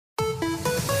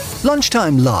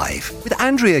Lunchtime Live with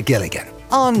Andrea Gilligan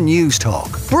on News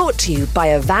Talk. Brought to you by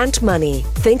Avant Money.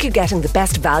 Think you're getting the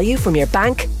best value from your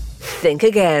bank? Think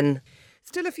again.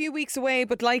 Still a few weeks away,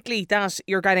 but likely that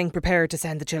you're getting prepared to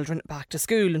send the children back to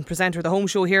school. And presenter of the Home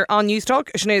Show here on News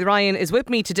Talk, Sinead Ryan, is with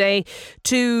me today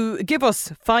to give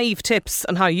us 5 tips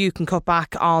on how you can cut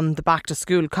back on the back to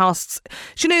school costs.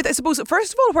 Sinead, I suppose,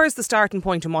 first of all, where's the starting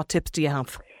point and what tips do you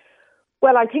have?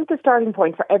 Well, I think the starting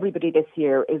point for everybody this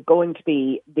year is going to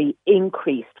be the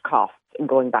increased costs in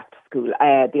going back to school.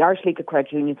 The Irish League of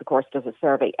Credit Unions, of course, does a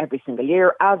survey every single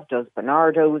year, as does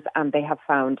Bernardo's, and they have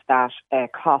found that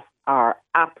costs are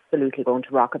absolutely going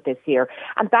to rocket this year.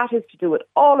 And that is to do with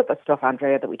all of the stuff,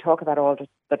 Andrea, that we talk about all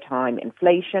the time: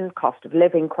 inflation, cost of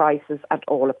living crisis, and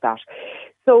all of that.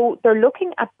 So they're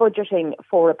looking at budgeting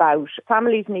for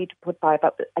families need to put by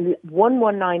about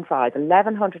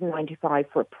 1,195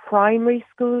 for a primary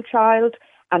school child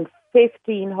and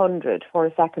 1,500 for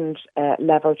a second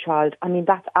level child. I mean,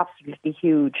 that's absolutely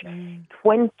huge.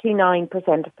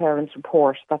 29% of parents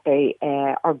report that they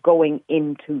are going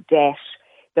into debt.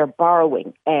 They're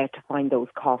borrowing to find those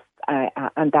costs,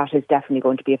 and that is definitely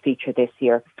going to be a feature this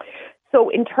year. So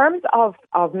in terms of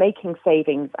making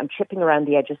savings and chipping around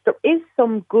the edges, there is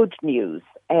some good news.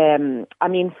 I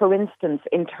mean, for instance,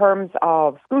 in terms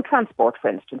of school transport, for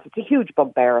instance, it's a huge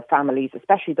bugbear of families,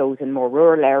 especially those in more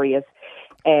rural areas.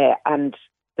 And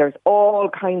there's all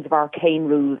kinds of arcane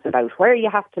rules about where you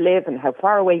have to live and how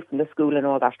far away from the school and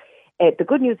all that. The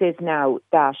good news is now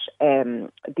that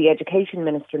the Education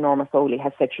Minister, Norma Foley,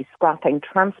 has said she's scrapping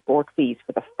transport fees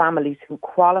for the families who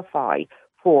qualify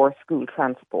for school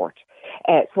transport.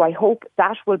 So I hope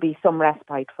that will be some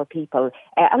respite for people.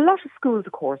 A lot of schools,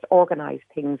 of course, organise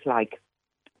things like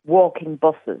walking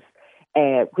buses,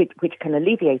 which can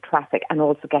alleviate traffic and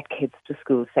also get kids to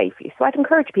school safely. So I'd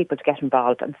encourage people to get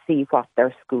involved and see what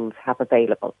their schools have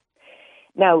available.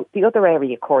 Now, the other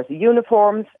area, of course,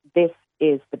 uniforms. This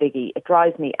is the biggie. It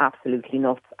drives me absolutely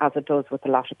nuts, as it does with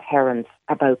a lot of parents,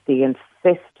 about the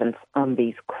insistence on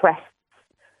these crests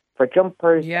for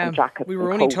jumpers and jackets. We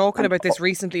were and only coats talking about this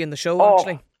recently in the show,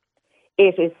 actually.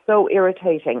 It is so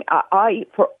irritating.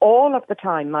 For all of the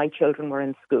time my children were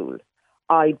in school,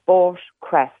 I bought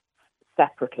crests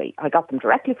separately. I got them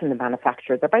directly from the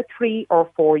manufacturer. They're about €3 or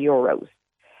 €4.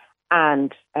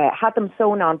 And had them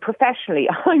sewn on professionally.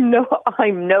 I'm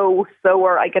no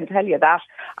sewer, I can tell you that.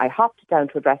 I hopped down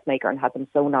to a dressmaker and had them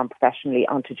sewn on professionally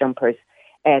onto jumpers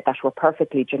that were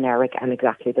perfectly generic and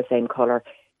exactly the same colour.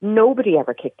 Nobody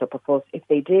ever kicked up a fuss. If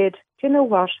they did, do you know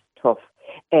what? Tough.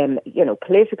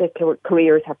 Political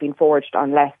careers have been forged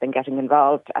on less than getting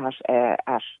involved at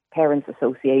parents'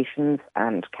 associations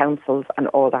and councils and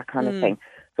all that kind of thing.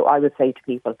 So I would say to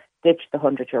people, ditch the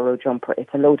 €100 jumper.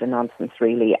 It's a load of nonsense,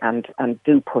 really, and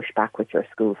do push back with your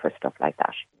school for stuff like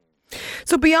that.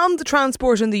 So beyond the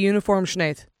transport and the uniform,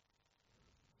 Sinead?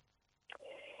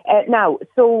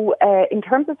 In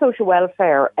terms of social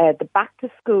welfare, the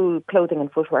back-to-school clothing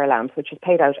and footwear allowance, which is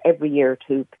paid out every year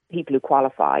to people who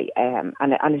qualify, and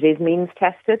it is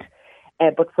means-tested,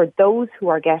 but for those who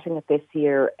are getting it this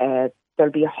year,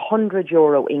 there'll be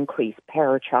 €100 increase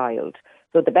per child.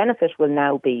 So the benefit will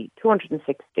now be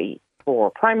 $260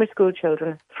 for primary school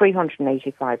children,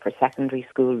 $385 for secondary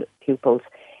school pupils.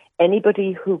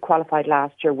 Anybody who qualified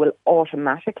last year will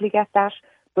automatically get that.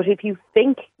 But if you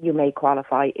think you may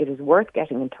qualify, it is worth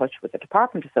getting in touch with the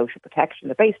Department of Social Protection.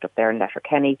 They're based up there in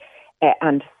Letterkenny,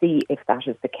 and see if that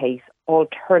is the case.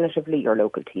 Alternatively, your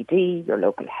local TD, your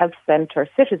local health centre,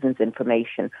 citizens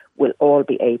information will all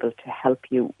be able to help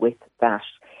you with that.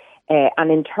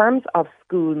 And in terms of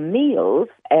school meals,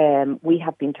 we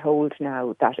have been told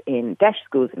now that in DEIS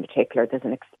schools in particular, there's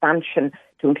an expansion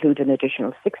to include an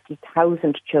additional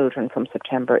 60,000 children from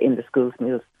September in the school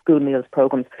meals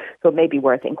programmes. So it may be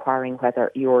worth inquiring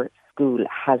whether your school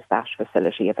has that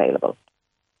facility available.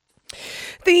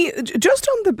 Just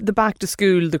on the back to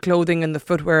school, the clothing and the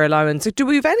footwear allowance, do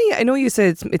we have any, I know you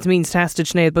said it's means tested,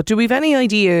 Sinead, but do we have any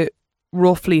idea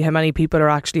roughly how many people are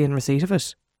actually in receipt of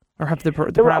it? Or have the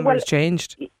parameters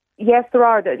changed? Yes, there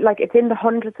are. It's in the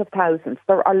hundreds of thousands.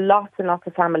 There are lots and lots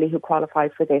of families who qualify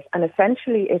for this. And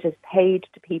essentially it is paid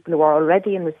to people who are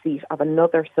already in receipt of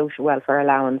another social welfare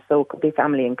allowance. So it could be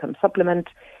family income supplement,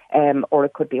 or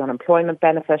it could be unemployment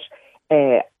benefit.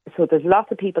 So there's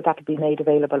lots of people that could be made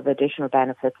available of additional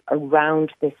benefits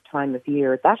around this time of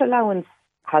year. That allowance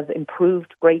has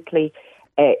improved greatly.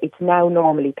 It's now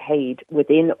normally paid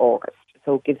within August.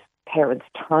 So it gives parents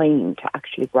time to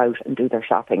actually go out and do their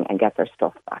shopping and get their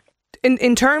stuff back.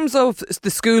 In terms of the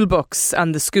school books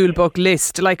and the school book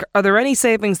list, are there any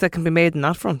savings that can be made in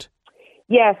that front?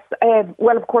 Yes.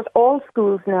 Well, of course, all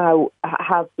schools now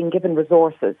have been given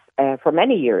resources for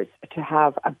many years to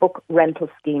have a book rental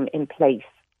scheme in place.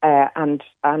 And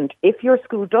if your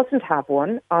school doesn't have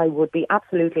one, I would be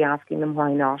absolutely asking them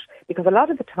why not. Because a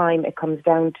lot of the time it comes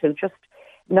down to just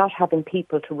not having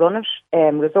people to run it,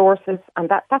 resources, and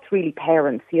that's really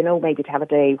parents, maybe to have a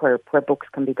day where books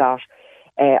can be got.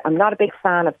 I'm not a big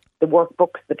fan of the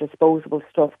workbooks, the disposable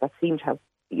stuff that seem to have,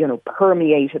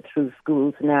 permeated through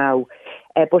schools now.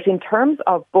 But in terms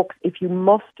of books, if you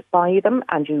must buy them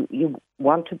and you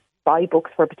want to buy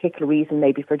books for a particular reason,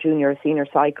 maybe for junior or senior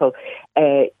cycle,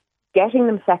 getting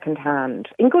them second-hand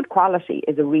in good quality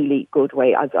is a really good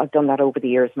way. I've done that over the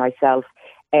years myself.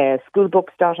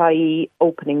 Schoolbooks.ie,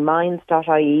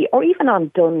 openingminds.ie, or even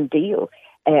on Done Deal,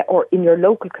 or in your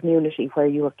local community where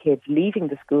you have kids leaving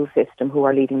the school system who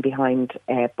are leaving behind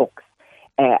books.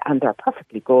 And they're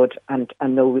perfectly good and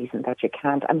no reason that you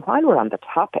can't. And while we're on the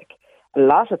topic, a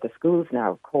lot of the schools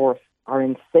now, of course, are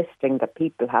insisting that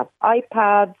people have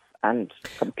iPads and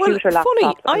computer laptops.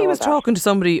 Funny, I was talking to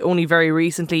somebody only very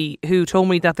recently who told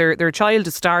me that their child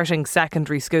is starting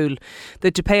secondary school,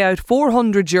 that to pay out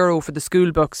 €400 for the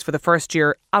school books for the first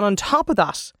year, and on top of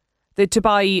that, they'd to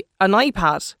buy an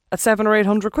iPad at £700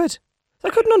 or £800. So I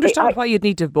couldn't understand why you'd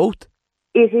need to have both.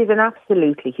 It is an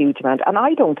absolutely huge amount, and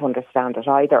I don't understand it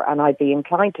either. And I'd be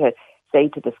inclined to say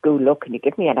to the school, look, can you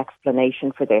give me an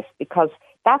explanation for this? Because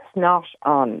that's not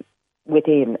on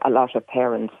within a lot of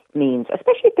parents' means,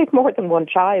 especially if they've more than one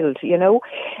child,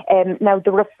 Now,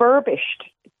 the refurbished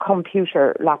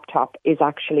computer laptop is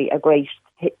actually a great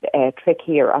trick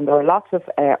here, and there are lots of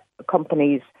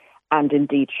companies and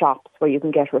indeed shops where you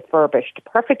can get refurbished,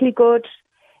 perfectly good,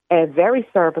 very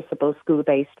serviceable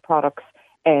school-based products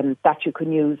that you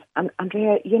can use. And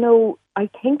Andrea, I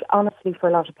think honestly for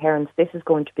a lot of parents, this is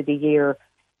going to be the year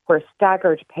where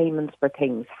staggered payments for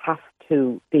things have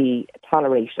to be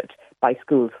tolerated by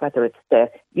schools, whether it's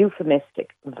the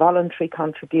euphemistic voluntary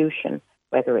contribution,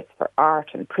 whether it's for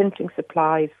art and printing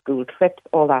supplies, school trips,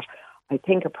 all that. I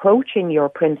think approaching your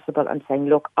principal and saying,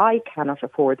 look, I cannot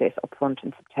afford this upfront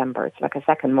in September. It's like a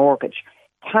second mortgage.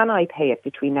 Can I pay it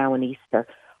between now and Easter?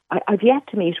 I've yet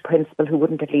to meet a principal who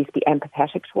wouldn't at least be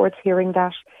empathetic towards hearing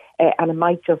that, and it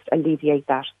might just alleviate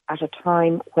that at a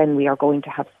time when we are going to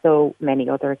have so many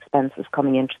other expenses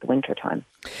coming into the winter time.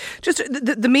 Just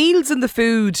the meals and the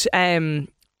food, are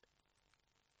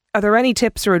there any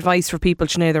tips or advice for people,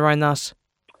 Sinead, around that?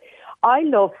 I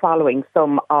love following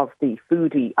some of the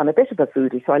foodie, I'm a bit of a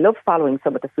foodie, so I love following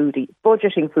some of the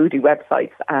budgeting foodie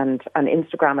websites and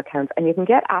Instagram accounts, and you can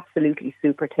get absolutely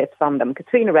super tips on them.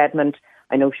 Katrina Redmond,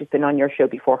 I know she's been on your show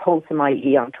before, Wholesome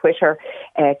IE on Twitter.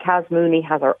 Kaz Mooney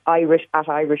has her Irish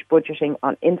Budgeting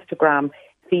on Instagram,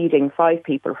 feeding 5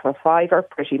 people for £5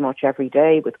 pretty much every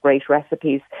day with great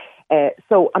recipes.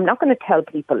 So I'm not going to tell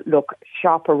people, look,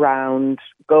 shop around,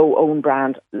 go own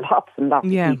brand. Lots and lots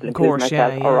of people, including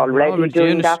myself, are already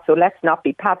doing that. So let's not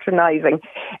be patronising.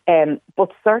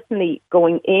 But certainly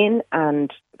going in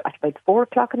and at about 4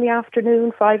 o'clock in the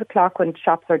afternoon, 5 o'clock when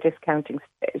shops are discounting,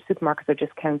 supermarkets are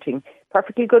discounting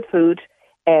perfectly good food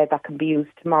that can be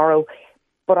used tomorrow.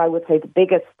 But I would say the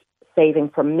biggest saving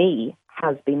for me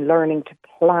has been learning to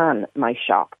plan my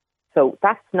shop. So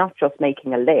that's not just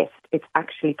making a list, it's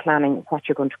actually planning what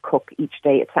you're going to cook each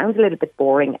day. It sounds a little bit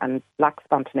boring and lacks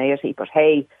spontaneity, but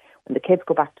hey, when the kids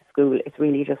go back to school, it's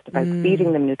really just about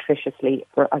feeding them nutritiously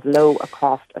for as low a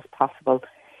cost as possible.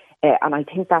 And I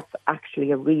think that's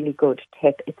actually a really good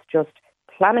tip. It's just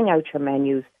planning out your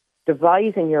menus,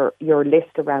 devising your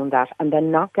list around that, and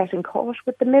then not getting caught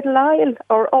with the middle aisle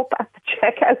or up at the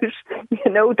checkout.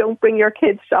 Don't bring your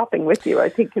kids shopping with you. I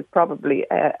think it's probably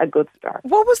a good start.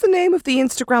 What was the name of the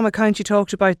Instagram account you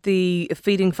talked about, the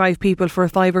feeding 5 people for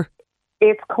 £5?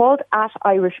 It's called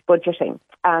 @IrishBudgeting.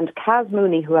 And Kaz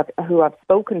Mooney, who I've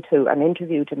spoken to and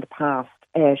interviewed in the past,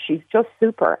 she's just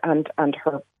super, and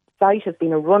her site has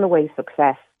been a runaway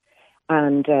success.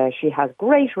 And she has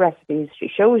great recipes. She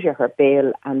shows you her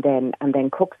bill and then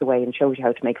cooks away and shows you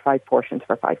how to make 5 portions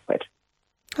for £5.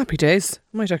 Happy days.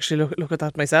 I might actually look at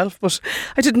that myself, but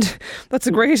I didn't. That's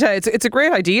a great. It's a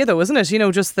great idea, though, isn't it?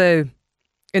 Just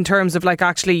in terms of like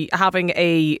actually having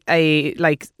a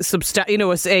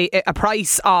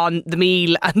price on the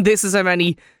meal, and this is how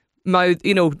many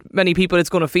many people it's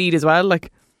going to feed as well.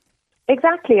 Like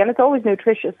exactly, and it's always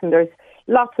nutritious, and there's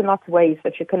lots and lots of ways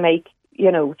that you can make.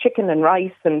 Chicken and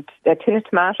rice and a tin of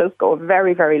tomatoes go a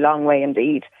very, very long way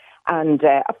indeed. And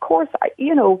of course,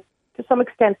 to some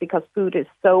extent, because food is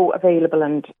so available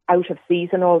and out of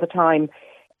season all the time,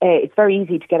 it's very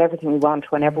easy to get everything we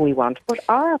want whenever we want. But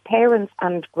our parents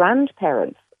and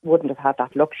grandparents wouldn't have had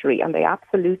that luxury, and they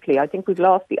absolutely, I think we've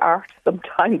lost the art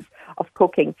sometimes of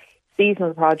cooking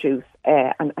seasonal produce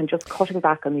and just cutting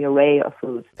back on the array of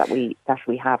foods that we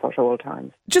have at all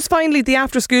times. Just finally, the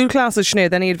after school classes,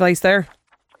 Sinead, any advice there?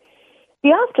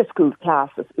 The after school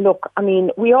classes, look, I mean,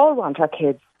 we all want our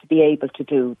kids to be able to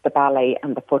do the ballet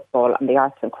and the football and the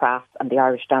arts and crafts and the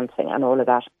Irish dancing and all of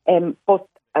that. But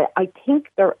I think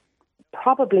there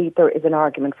is an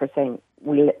argument for saying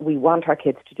we want our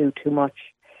kids to do too much.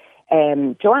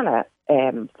 Joanna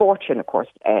Fortune, of course,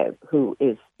 who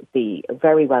is the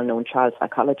very well-known child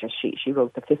psychologist, she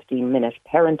wrote the 15-minute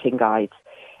parenting guides.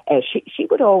 She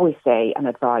would always say and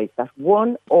advise that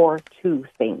one or two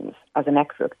things as an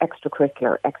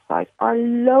extracurricular exercise are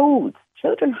loads.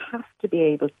 Children have to be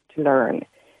able to learn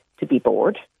to be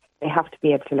bored. They have to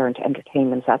be able to learn to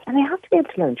entertain themselves, and they have to be able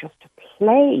to learn just to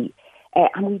play.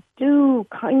 And we do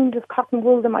kind of cotton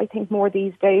wool them, I think, more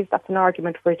these days. That's an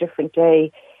argument for a different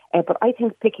day. But I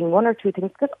think picking one or two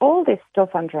things, because all this stuff,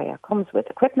 Andrea, comes with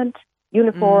equipment,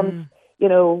 uniforms,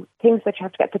 things that you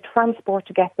have to get, the transport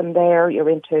to get them there. You're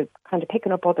into kind of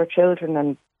picking up other children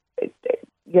and,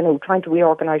 trying to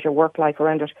reorganise your work life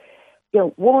around it.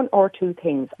 One or two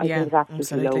things, I think, is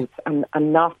absolutely loads, and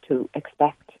not to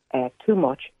expect too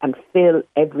much and fill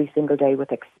every single day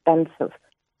with expensive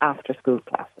after school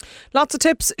classes. Lots of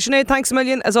tips. Sinead, thanks a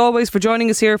million as always for joining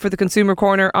us here for the Consumer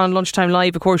Corner on Lunchtime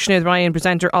Live. Of course, Sinead Ryan,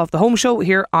 presenter of The Home Show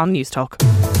here on News Talk.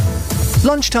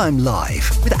 Lunchtime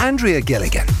Live with Andrea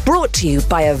Gilligan. Brought to you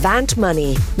by Avant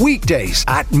Money. Weekdays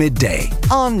at midday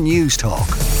on News Talk.